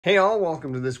Hey all,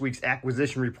 welcome to this week's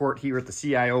acquisition report here at the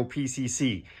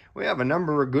CIOPCC. We have a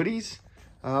number of goodies,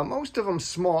 most of them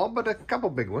small, but a couple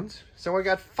big ones. So I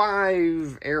got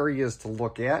 5 areas to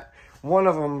look at. One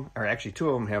of them, or actually 2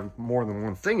 of them, have more than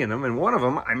one thing in them. And one of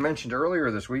them I mentioned earlier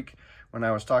this week when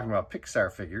I was talking about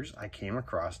Pixar figures. I came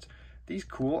across these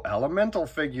cool elemental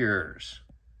figures.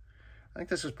 I think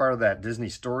this is part of that Disney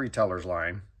Storytellers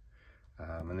line.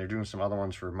 And they're doing some other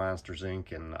ones for Monsters,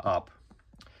 Inc. and Up.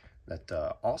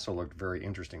 That also looked very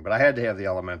interesting, but I had to have the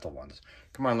elemental ones.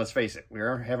 Come on, let's face it, we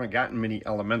haven't gotten many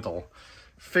elemental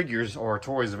figures or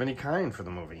toys of any kind for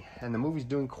the movie, and the movie's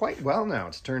doing quite well now.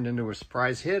 It's turned into a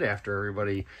surprise hit after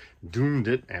everybody doomed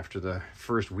it after the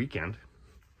first weekend.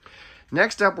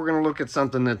 Next up, we're going to look at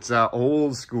something that's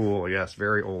old school. Yes,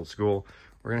 very old school.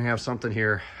 We're going to have something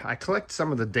here. I collect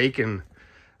some of the Dakin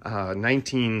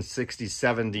 1960s,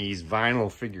 70s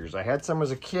vinyl figures. I had some as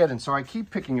a kid, and so I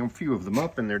keep picking a few of them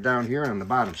up, and they're down here on the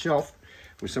bottom shelf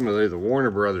with some of the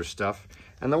Warner Brothers stuff.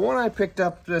 And the one I picked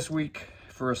up this week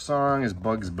for a song is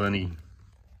Bugs Bunny.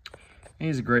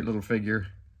 He's a great little figure.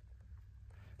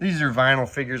 These are vinyl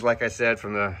figures, like I said,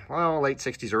 from the, well, late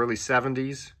 60s, early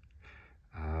 70s.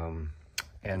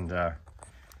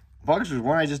 Bugs was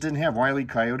one I just didn't have. Wile E.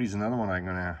 Coyote's another one I'm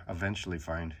going to eventually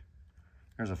find.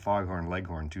 There's a foghorn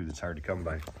leghorn too that's hard to come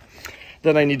by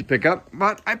that I need to pick up,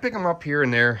 but I pick them up here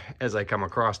and there as I come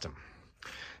across them.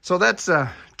 So that's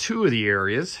 2 of the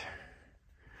areas.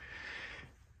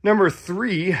 Number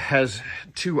 3 has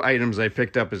 2 items I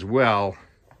picked up as well.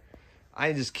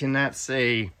 I just cannot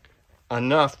say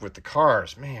enough with the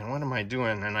cars. Man, what am I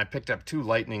doing? And I picked up 2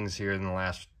 Lightnings here in the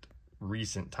last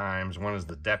recent times. One is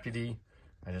the Deputy.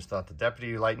 I just thought the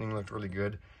Deputy Lightning looked really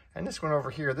good. And this one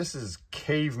over here, this is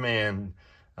Caveman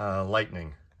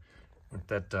Lightning with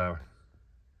that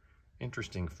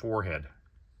interesting forehead.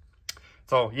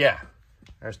 So yeah,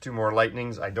 there's 2 more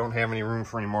Lightnings. I don't have any room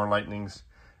for any more Lightnings.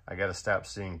 I got to stop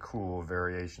seeing cool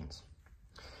variations.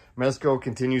 Mezco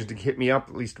continues to hit me up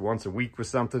at least once a week with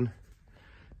something.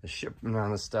 The shipment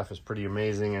on this stuff is pretty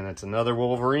amazing, and it's another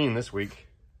Wolverine this week.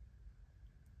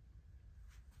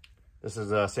 This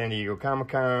is San Diego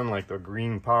Comic-Con, like the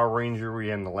Green Power Ranger we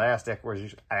had in the last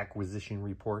acquisition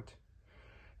report.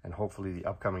 And hopefully the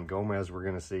upcoming Gomez we're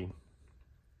going to see.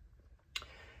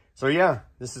 So yeah,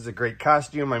 this is a great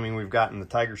costume. I mean, we've gotten the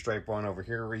Tiger Stripe one over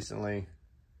here recently.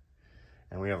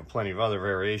 And we have plenty of other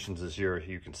variations this year,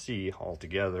 you can see all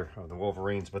together, of the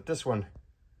Wolverines. But this one,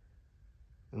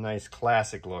 a nice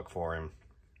classic look for him.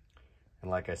 And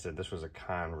like I said, this was a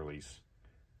con release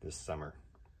this summer.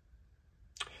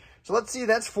 So let's see,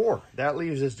 that's 4. That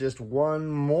leaves us just 1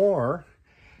 more.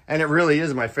 And it really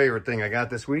is my favorite thing I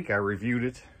got this week. I reviewed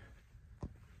it.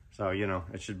 So, you know,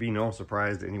 it should be no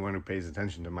surprise to anyone who pays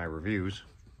attention to my reviews.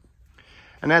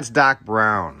 And that's Doc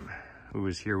Brown, who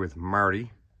is here with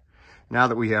Marty. Now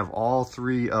that we have all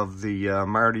 3 of the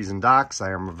Martys and Docs,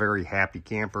 I am a very happy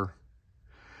camper.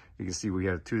 You can see we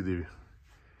got 2 of the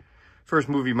first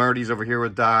movie Martys over here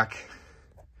with Doc.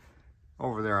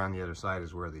 Over there on the other side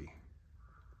is where the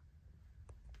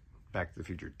Back to the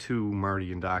Future 2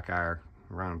 Marty and Doc are,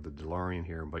 around the DeLorean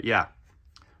here. But yeah,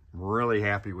 I'm really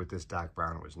happy with this Doc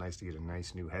Brown. It was nice to get a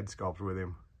nice new head sculpt with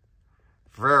him.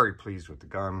 Very pleased with the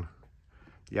gun.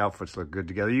 The outfits look good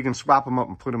together. You can swap them up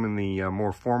and put them in the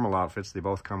more formal outfits. They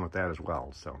both come with that as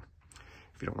well. So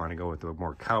if you don't want to go with the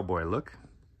more cowboy look.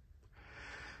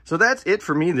 So that's it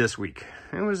for me this week.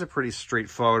 It was a pretty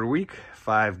straightforward week.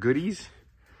 5 goodies.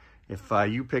 If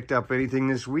you picked up anything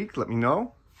this week, let me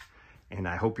know. And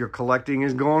I hope your collecting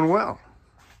is going well.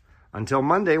 Until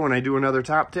Monday when I do another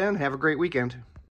top 10, have a great weekend.